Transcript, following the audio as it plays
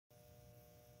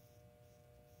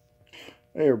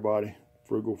Hey everybody,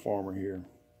 Frugal Farmer here.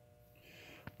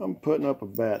 I'm putting up a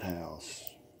bat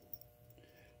house.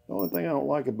 The only thing I don't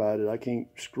like about it, I can't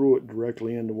screw it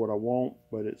directly into what I want,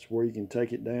 but it's where you can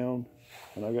take it down.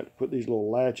 And I've got to put these little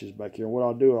latches back here. And what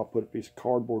I'll do, I'll put a piece of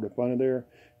cardboard up under there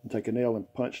and take a nail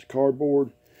and punch the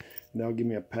cardboard. And that'll give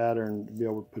me a pattern to be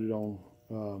able to put it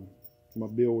on my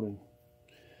building.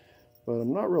 But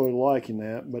I'm not really liking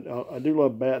that, but I do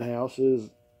love bat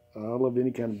houses. I love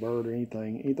any kind of bird or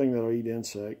anything that'll eat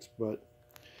insects. But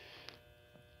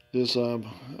this, I'll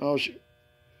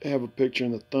have a picture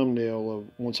in the thumbnail of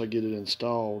once I get it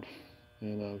installed,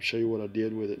 and I'll show you what I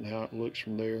did with it and how it looks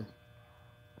from there.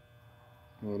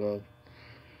 But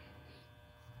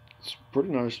it's a pretty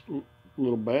nice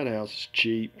little bat house. It's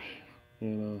cheap,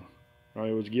 and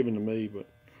it was given to me, but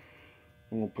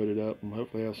I'm gonna put it up and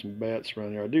hopefully have some bats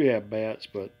around here. I do have bats,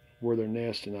 but where they're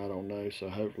nesting, I don't know. So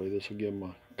hopefully this will give them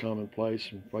a common place.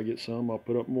 And if I get some, I'll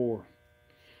put up more.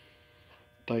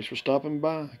 Thanks for stopping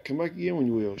by. Come back again when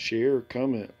you will. Share,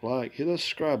 comment, like, hit that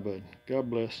subscribe button.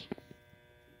 God bless.